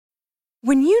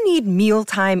When you need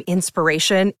mealtime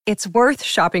inspiration, it's worth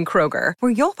shopping Kroger,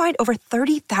 where you'll find over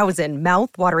 30,000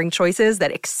 mouth-watering choices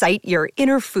that excite your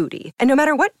inner foodie. And no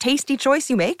matter what tasty choice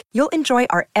you make, you'll enjoy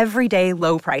our everyday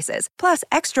low prices, plus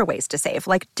extra ways to save,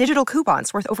 like digital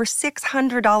coupons worth over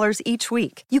 $600 each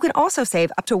week. You can also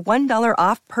save up to $1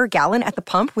 off per gallon at the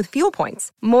pump with fuel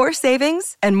points. More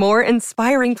savings and more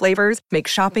inspiring flavors make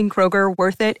shopping Kroger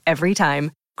worth it every time.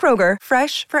 Kroger,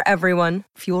 fresh for everyone.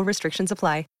 Fuel restrictions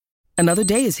apply. Another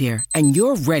day is here, and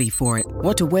you're ready for it.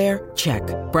 What to wear? Check.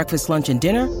 Breakfast, lunch, and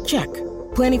dinner? Check.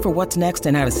 Planning for what's next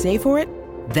and how to save for it?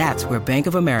 That's where Bank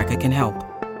of America can help.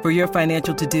 For your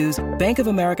financial to-dos, Bank of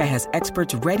America has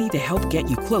experts ready to help get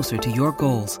you closer to your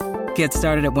goals. Get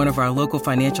started at one of our local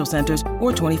financial centers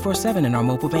or 24/7 in our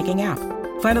mobile banking app.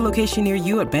 Find a location near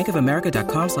you at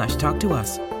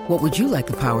bankofamerica.com/talktous. What would you like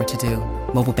the power to do?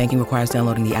 Mobile banking requires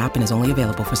downloading the app and is only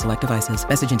available for select devices.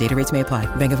 Message and data rates may apply.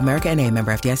 Bank of America N.A.,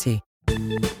 member FDIC.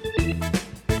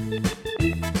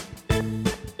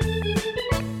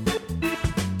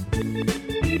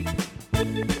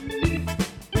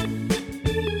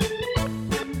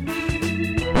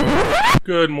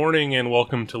 Good morning and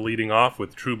welcome to Leading Off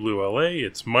with True Blue LA.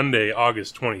 It's Monday,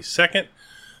 August 22nd.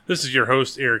 This is your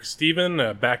host, Eric Stephen,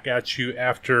 back at you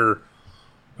after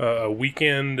a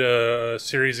weekend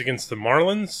series against the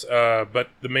Marlins. But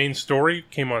the main story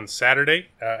came on Saturday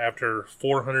after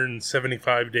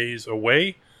 475 days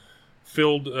away,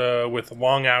 filled with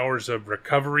long hours of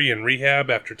recovery and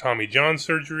rehab after Tommy John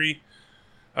surgery.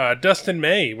 Dustin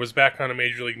May was back on a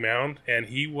Major League mound, and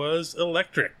he was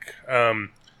electric.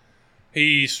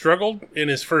 He struggled in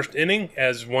his first inning,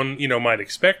 as one might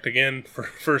expect. Again, for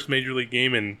first Major League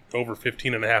game in over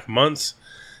 15 and a half months.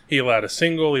 He allowed a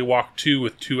single. He walked two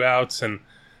with 2 outs,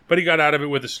 but he got out of it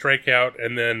with a strikeout,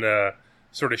 and then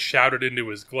sort of shouted into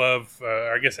his glove.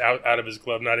 I guess out of his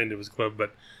glove, not into his glove.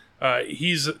 But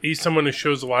he's someone who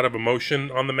shows a lot of emotion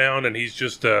on the mound, and he's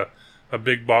just a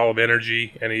big ball of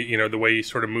energy. And the way he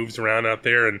sort of moves around out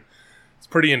there, and it's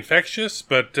pretty infectious,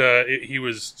 but he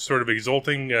was sort of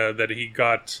exulting that he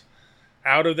got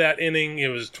out of that inning. It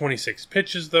was 26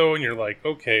 pitches, though, and you're like,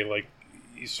 okay, like,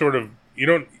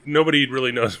 nobody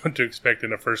really knows what to expect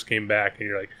in a first game back, and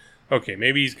you're like, okay,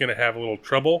 maybe he's going to have a little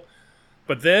trouble.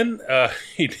 But then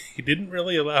he didn't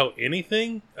really allow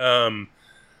anything. The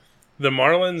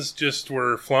Marlins just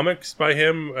were flummoxed by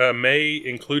him. May,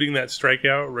 including that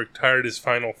strikeout, retired his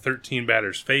final 13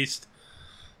 batters faced.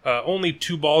 Only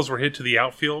 2 balls were hit to the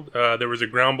outfield. There was a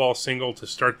ground ball single to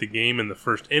start the game in the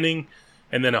first inning,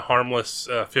 and then a harmless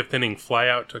 5th inning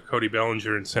flyout to Cody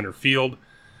Bellinger in center field.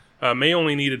 May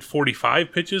only needed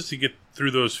 45 pitches to get through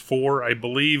those 4. I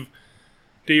believe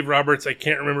Dave Roberts, I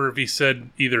can't remember if he said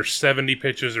either 70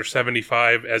 pitches or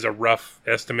 75 as a rough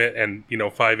estimate, and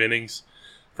 5 innings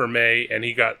for May, and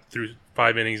he got through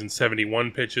 5 innings and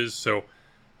 71 pitches. So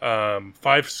 5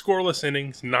 scoreless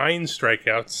innings, 9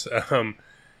 strikeouts.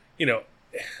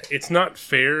 It's not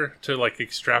fair to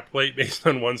extrapolate based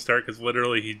on one start, because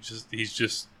literally he's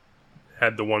just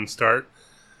had the one start.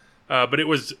 But it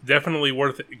was definitely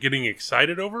worth getting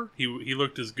excited over. He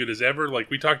looked as good as ever. Like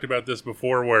we talked about this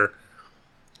before, where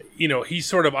he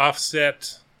sort of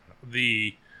offset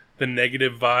the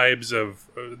negative vibes of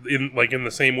in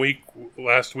the same week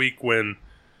last week when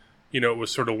it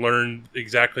was sort of learned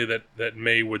exactly that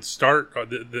May would start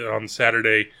on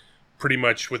Saturday. Pretty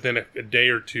much within a day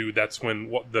or two, that's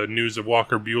when the news of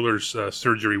Walker Buehler's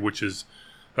surgery, which is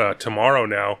tomorrow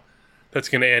now, that's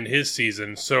going to end his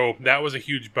season. So that was a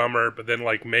huge bummer. But then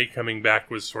May coming back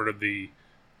was sort of the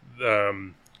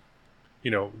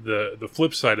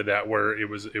flip side of that, where it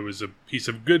was a piece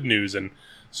of good news and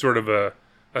sort of a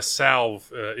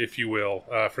salve, if you will,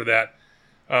 for that.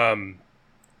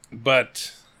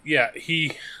 But yeah,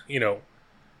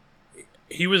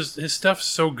 his stuff's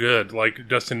so good, like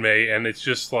Dustin May, and it's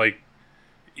just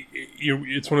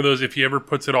it's one of those, if he ever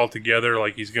puts it all together,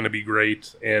 he's going to be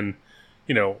great. And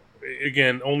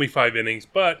again, only 5 innings,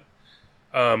 but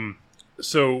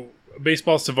so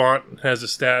Baseball Savant has a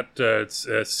stat. It's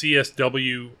a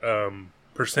CSW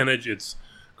percentage. It's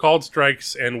called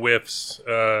strikes and whiffs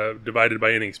divided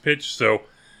by innings pitched. So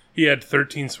he had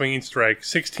 13 swinging strikes,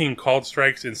 16 called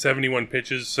strikes, and 71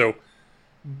 pitches. So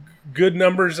good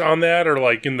numbers on that are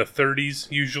in the 30s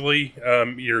usually.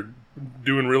 You're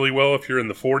doing really well if you're in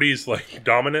the 40s,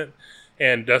 dominant.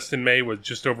 And Dustin May was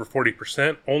just over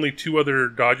 40%. Only 2 other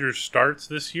Dodgers starts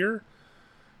this year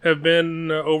have been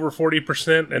over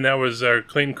 40%, and that was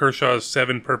Clayton Kershaw's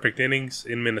 7 perfect innings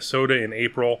in Minnesota in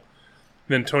April.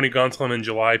 Then Tony Gonsolin in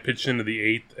July pitched into the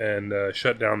 8th and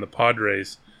shut down the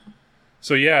Padres.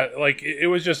 So yeah, it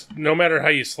was just, no matter how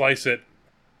you slice it,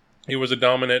 it was a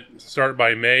dominant start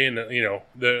by May, and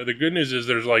the good news is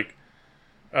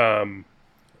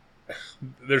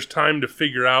there's time to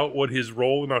figure out what his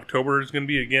role in October is going to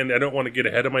be. Again, I don't want to get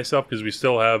ahead of myself because we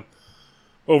still have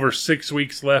over 6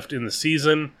 weeks left in the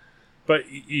season. But,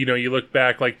 you look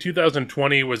back,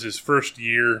 2020 was his first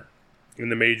year in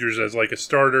the majors as a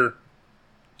starter.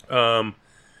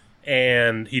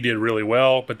 And he did really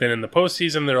well. But then in the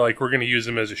postseason, they're we're going to use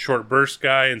him as a short burst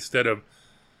guy instead of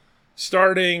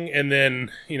starting. And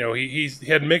then, he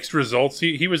had mixed results.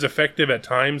 He was effective at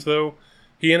times, though.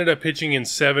 He ended up pitching in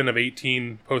 7 of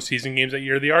 18 postseason games that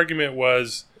year. The argument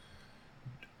was,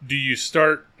 do you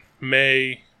start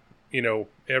May,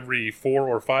 every 4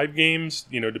 or 5 games,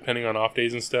 depending on off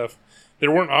days and stuff.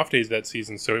 There weren't off days that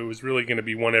season, so it was really going to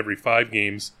be 1 every 5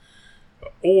 games.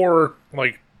 Or,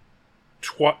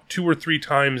 2 or 3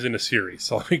 times in a series.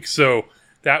 So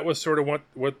that was sort of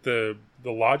what the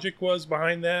logic was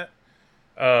behind that.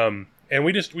 And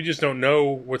we just don't know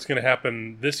what's going to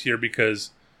happen this year because...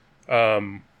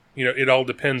 it all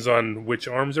depends on which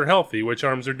arms are healthy, which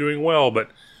arms are doing well. But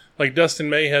Dustin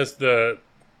May has the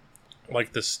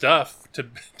stuff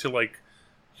to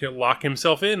lock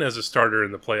himself in as a starter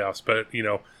in the playoffs. But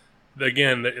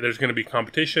again, there's going to be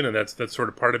competition, and that's sort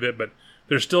of part of it. But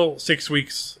there's still 6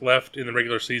 weeks left in the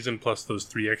regular season, plus those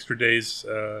 3 extra days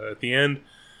at the end.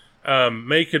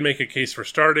 May could make a case for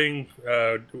starting.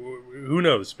 Who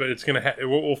knows? But it's going to.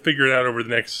 We'll figure it out over the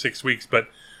next 6 weeks. But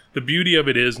the beauty of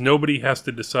it is nobody has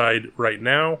to decide right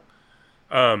now.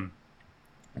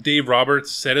 Dave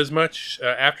Roberts said as much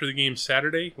after the game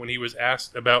Saturday when he was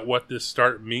asked about what this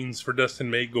start means for Dustin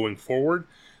May going forward.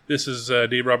 This is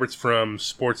Dave Roberts from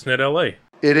Sportsnet LA.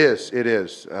 It is.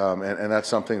 And that's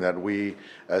something that we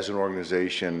as an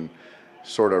organization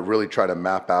sort of really try to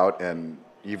map out. And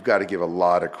you've got to give a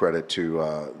lot of credit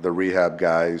to the rehab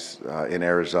guys in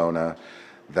Arizona,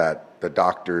 that the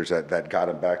doctors that got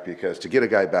him back, because to get a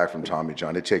guy back from Tommy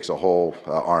John, it takes a whole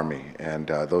army, and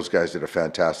those guys did a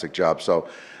fantastic job. So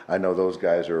I know those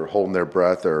guys are holding their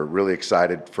breath, are really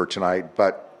excited for tonight.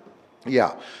 But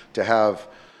yeah, to have,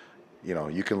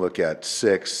 you can look at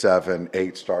 6, 7,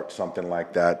 8 starts, something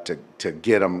like that, to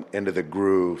get them into the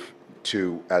groove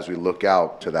to, as we look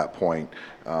out to that point,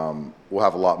 we'll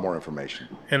have a lot more information.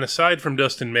 And aside from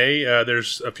Dustin May,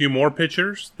 there's a few more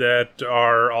pitchers that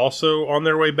are also on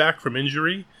their way back from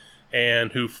injury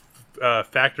and who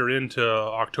factor into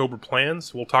October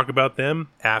plans. We'll talk about them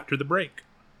after the break.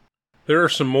 There are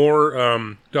some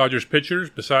more Dodgers pitchers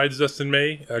besides Dustin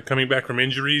May coming back from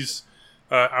injuries.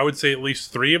 I would say at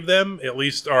least 3 of them at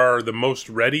least are the most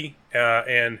ready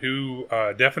and who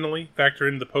definitely factor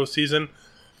into the postseason.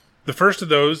 The first of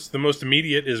those, the most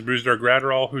immediate, is Brusdar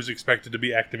Graterol, who's expected to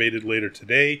be activated later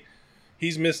today.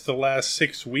 He's missed the last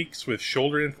 6 weeks with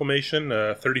shoulder inflammation,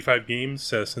 35 games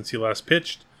since he last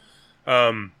pitched.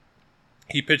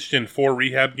 He pitched in 4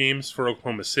 rehab games for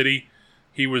Oklahoma City.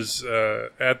 He was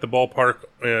at the ballpark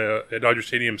at Dodger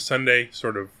Stadium Sunday,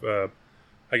 sort of,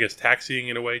 taxiing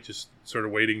in a way, just sort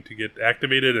of waiting to get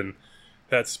activated, and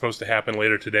that's supposed to happen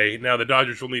later today. Now, the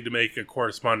Dodgers will need to make a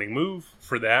corresponding move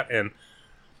for that, and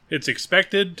it's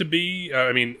expected to be,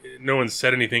 no one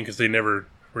said anything because they never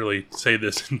really say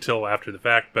this until after the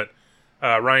fact, but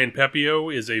Ryan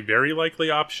Pepiot is a very likely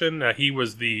option. He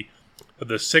was the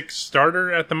 6th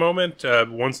starter at the moment.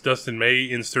 Once Dustin May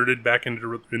inserted back into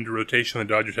rotation, the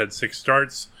Dodgers had 6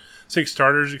 starters,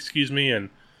 and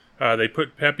they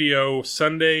put Pepiot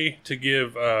Sunday to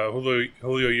give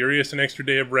Julio Urias an extra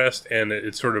day of rest, and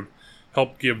it sort of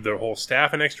helped give the whole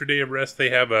staff an extra day of rest. They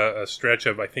have a stretch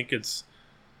of, I think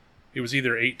it was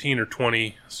either 18 or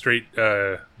 20 straight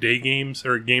day games,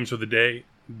 or games with a day,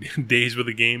 days with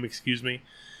a game,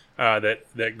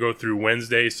 that go through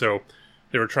Wednesday. So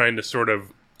they were trying to sort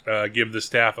of give the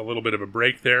staff a little bit of a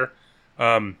break there.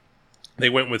 They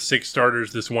went with 6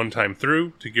 starters this one time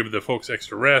through to give the folks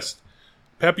extra rest.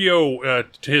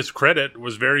 Pepiot, to his credit,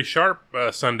 was very sharp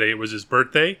Sunday. It was his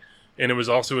birthday, and it was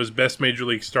also his best Major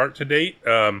League start to date.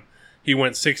 He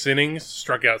went 6 innings,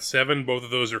 struck out 7. Both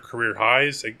of those are career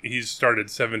highs. He's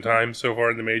started 7 times so far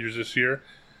in the majors this year.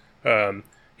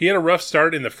 He had a rough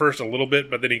start in the first a little bit,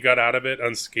 but then he got out of it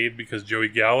unscathed because Joey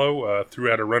Gallo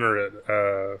threw out a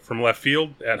runner from left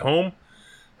field at home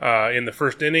in the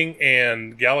first inning,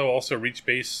 and Gallo also reached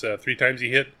base 3 times. He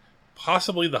hit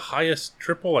possibly the highest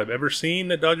triple I've ever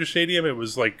seen at Dodger Stadium. It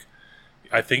was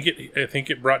I think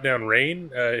it brought down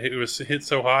rain. It was hit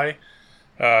so high.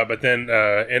 But then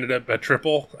ended up a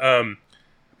triple.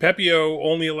 Pepiot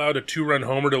only allowed a 2-run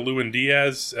homer to Lewin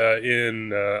Diaz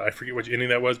in, I forget which inning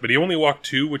that was, but he only walked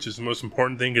 2, which is the most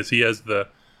important thing because he has the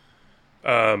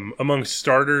Among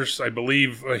starters,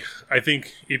 I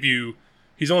think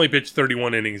he's only pitched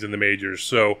 31 innings in the majors.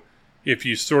 So if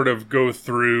you sort of go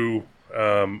through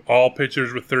all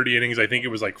pitchers with 30 innings, I think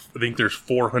there's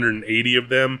 480 of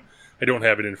them. I don't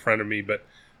have it in front of me, but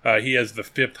he has the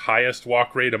 5th highest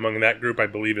walk rate among that group. I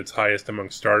believe it's highest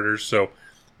among starters. So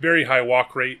very high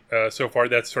walk rate so far.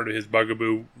 That's sort of his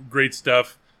bugaboo. Great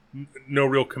stuff. No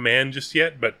real command just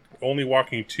yet, but only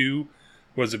walking 2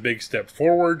 was a big step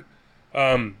forward.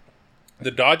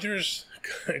 The Dodgers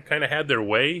kind of had their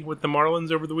way with the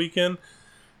Marlins over the weekend.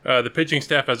 The pitching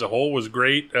staff as a whole was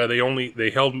great.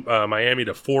 They held Miami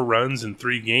to 4 runs in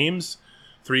 3 games.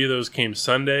 3 of those came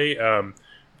Sunday.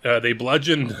 They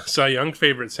bludgeoned Cy Young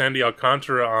favorite Sandy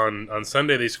Alcantara on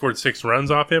Sunday. They scored 6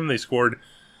 runs off him. They scored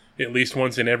at least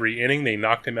once in every inning. They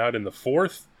knocked him out in the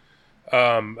 4th.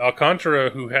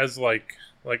 Alcantara, who has he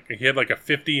had a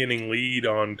 50-inning lead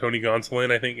on Tony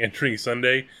Gonsolin, I think, entering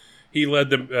Sunday. He led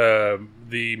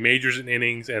the majors in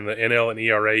innings and the NL and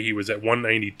ERA. He was at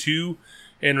 192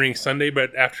 entering Sunday,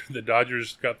 but after the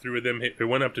Dodgers got through with him, it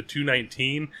went up to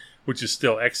 219, which is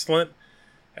still excellent.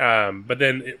 But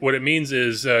then what it means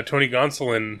is Tony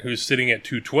Gonsolin, who's sitting at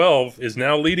 212, is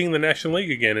now leading the National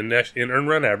League again in earned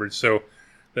run average. So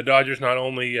the Dodgers not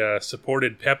only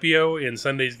supported Pepio in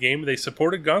Sunday's game, they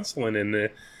supported Gonsolin in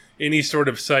any sort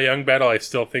of Cy Young battle. I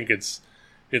still think it's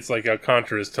like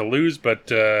Alcantara's to lose, but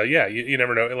you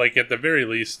never know. Like at the very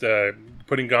least,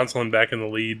 putting Gonsolin back in the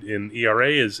lead in ERA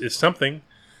is something.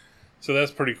 So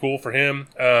that's pretty cool for him.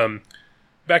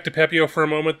 Back to Pepio for a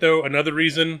moment, though. Another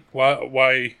reason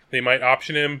why they might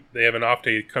option him, they have an off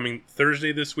day coming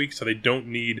Thursday this week, so they don't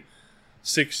need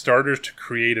 6 starters to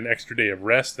create an extra day of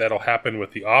rest. That'll happen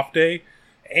with the off day.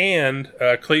 And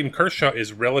Clayton Kershaw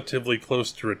is relatively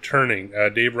close to returning.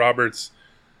 Dave Roberts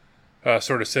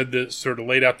sort of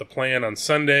laid out the plan on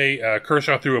Sunday.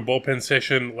 Kershaw threw a bullpen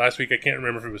session last week. I can't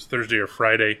remember if it was Thursday or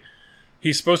Friday.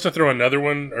 He's supposed to throw another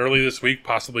one early this week,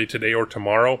 possibly today or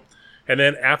tomorrow. And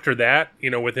then after that,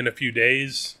 within a few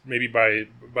days, maybe by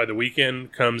the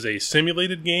weekend, comes a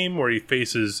simulated game where he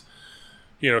faces,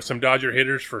 some Dodger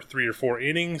hitters for 3 or 4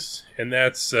 innings. And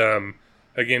that's,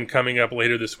 again, coming up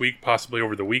later this week, possibly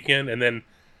over the weekend. And then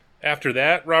after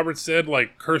that, Roberts said,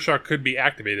 Kershaw could be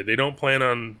activated. They don't plan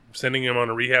on sending him on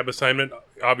a rehab assignment.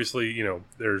 Obviously,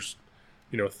 there's,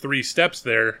 3 steps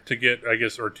there to get, I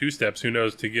guess, or 2 steps, who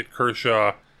knows, to get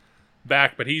Kershaw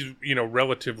back. But he's,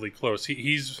 relatively close.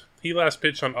 He last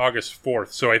pitched on August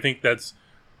 4th. So I think that's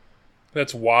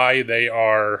why they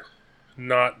are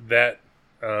not that,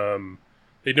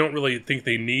 they don't really think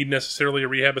they need necessarily a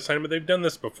rehab assignment. They've done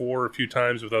this before a few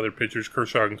times with other pitchers,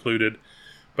 Kershaw included.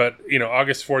 But,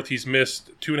 August 4th, he's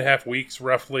missed 2.5 weeks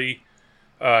roughly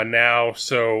now.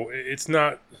 So it's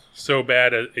not so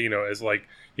bad, as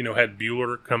had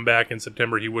Buehler come back in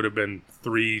September, he would have been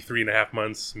 3.5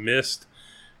 months missed.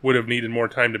 Would have needed more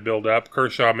time to build up.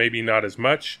 Kershaw, maybe not as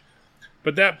much.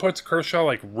 But that puts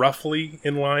Kershaw, roughly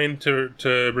in line to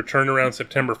return around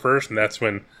September 1st. And that's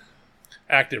when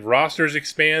active rosters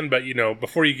expand. But,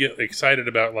 before you get excited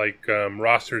about,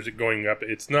 rosters going up,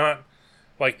 it's not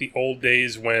like the old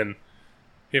days when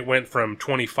it went from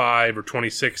 25 or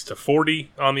 26 to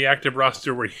 40 on the active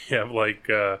roster, where you have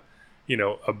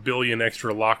a billion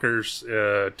extra lockers,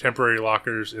 temporary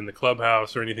lockers in the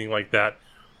clubhouse or anything like that.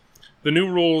 The new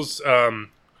rules,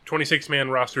 26-man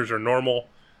rosters are normal.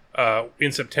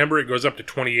 In September, it goes up to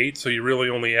 28, so you really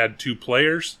only add 2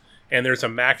 players, and there's a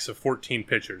max of 14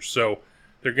 pitchers. So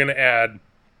they're going to add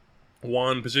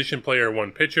 1 position player,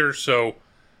 1 pitcher. So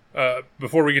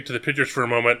before we get to the pitchers for a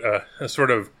moment, a sort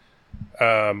of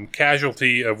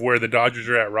casualty of where the Dodgers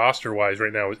are at roster-wise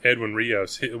right now is Edwin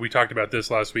Rios. We talked about this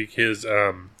last week. His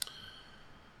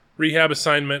rehab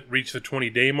assignment reached the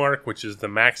 20-day mark, which is the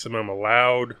maximum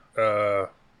allowed per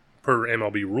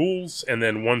MLB rules. And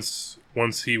then once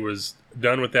he was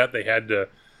done with that, they had to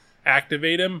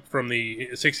activate him from the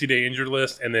 60-day injured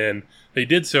list. And then they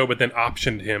did so, but then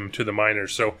optioned him to the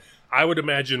minors. So I would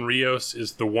imagine Rios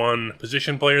is the 1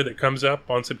 position player that comes up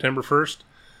on September 1st.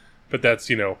 But that's,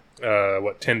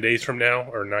 10 days from now,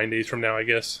 or 9 days from now, I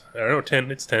guess. I don't know,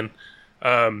 10, it's 10.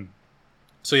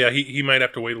 So yeah, he might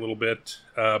have to wait a little bit.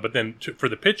 But then for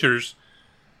the pitchers,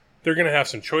 they're going to have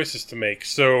some choices to make.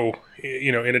 So,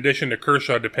 in addition to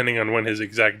Kershaw, depending on when his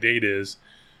exact date is,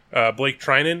 Blake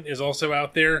Trinan is also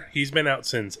out there. He's been out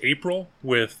since April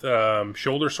with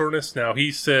shoulder soreness. Now,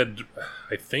 he said,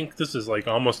 I think this is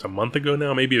almost a month ago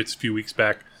now, maybe it's a few weeks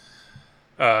back.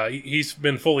 He's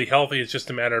been fully healthy. It's just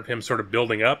a matter of him sort of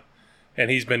building up. And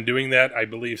he's been doing that. I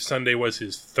believe Sunday was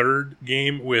his 3rd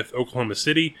game with Oklahoma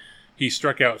City. He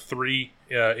struck out 3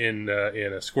 in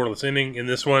a scoreless inning in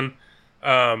this one.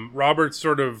 Roberts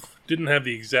sort of didn't have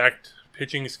the exact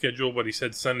pitching schedule, but he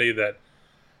said Sunday that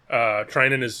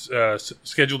Treinen is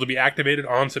scheduled to be activated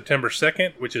on September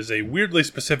 2nd, which is a weirdly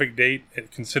specific date,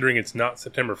 considering it's not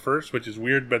September 1st, which is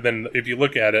weird. But then if you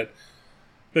look at it,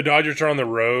 the Dodgers are on the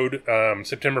road.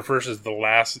 September 1st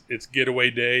is it's getaway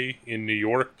day in New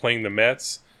York, playing the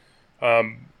Mets.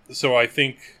 So I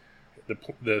think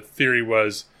the theory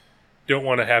was, don't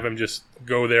want to have him just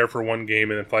go there for one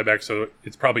game and then fly back. So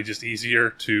it's probably just easier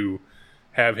to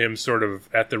have him sort of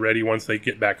at the ready once they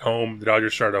get back home. The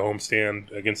Dodgers start a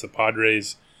homestand against the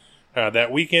Padres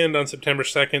that weekend on September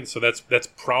 2nd. So that's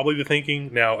probably the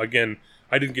thinking. Now, again,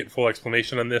 I didn't get full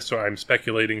explanation on this, so I'm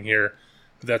speculating here.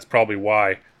 But that's probably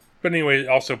why. But anyway, it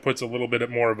also puts a little bit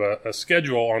more of a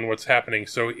schedule on what's happening.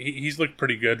 So he's looked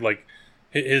pretty good. Like,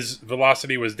 his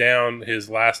velocity was down his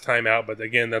last time out, but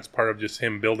again, that's part of just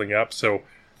him building up. So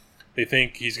they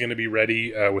think he's going to be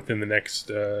ready within the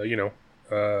next,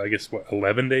 I guess,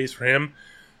 11 days for him.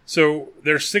 So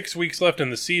there's 6 weeks left in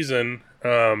the season.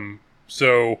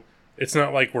 So it's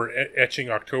not like we're etching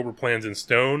October plans in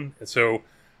stone.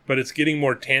 But it's getting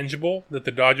more tangible that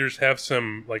the Dodgers have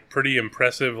some like pretty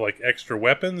impressive like extra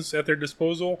weapons at their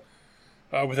disposal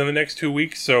within the next 2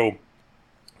 weeks. So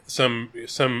some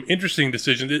interesting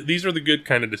decisions. These are the good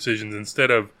kind of decisions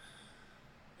instead of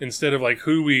like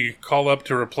who do we call up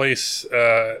to replace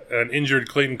an injured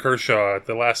Clayton Kershaw at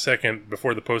the last second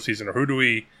before the postseason, or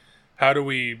how do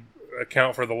we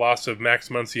account for the loss of Max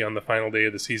Muncy on the final day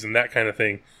of the season, that kind of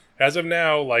thing. As of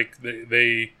now, like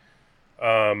they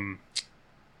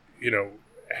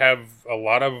have a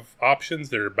lot of options.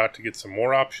 They're about to get some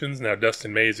more options. Now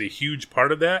Dustin May is a huge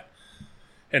part of that.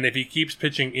 And if he keeps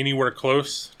pitching anywhere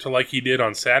close to like he did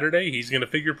on Saturday, he's going to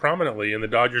figure prominently in the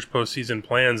Dodgers postseason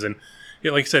plans. And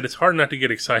yeah, like I said, it's hard not to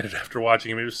get excited after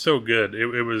watching him. It was so good.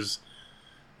 It was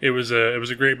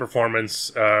a great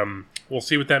performance. We'll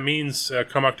see what that means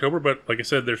come October. But like I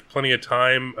said, there's plenty of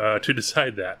time to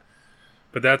decide that.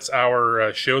 But that's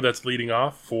our show that's leading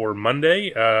off for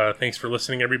Monday. Thanks for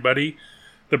listening, everybody.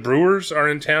 The Brewers are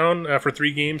in town for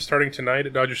 3 games starting tonight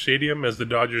at Dodger Stadium as the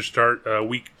Dodgers start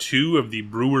week 2 of the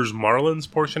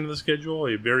Brewers-Marlins portion of the schedule,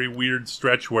 a very weird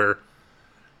stretch where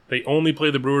they only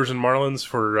play the Brewers and Marlins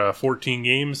for 14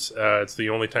 games. It's the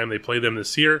only time they play them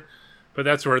this year. But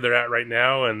that's where they're at right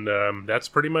now, and that's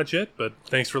pretty much it. But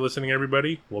thanks for listening,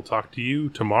 everybody. We'll talk to you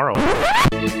tomorrow.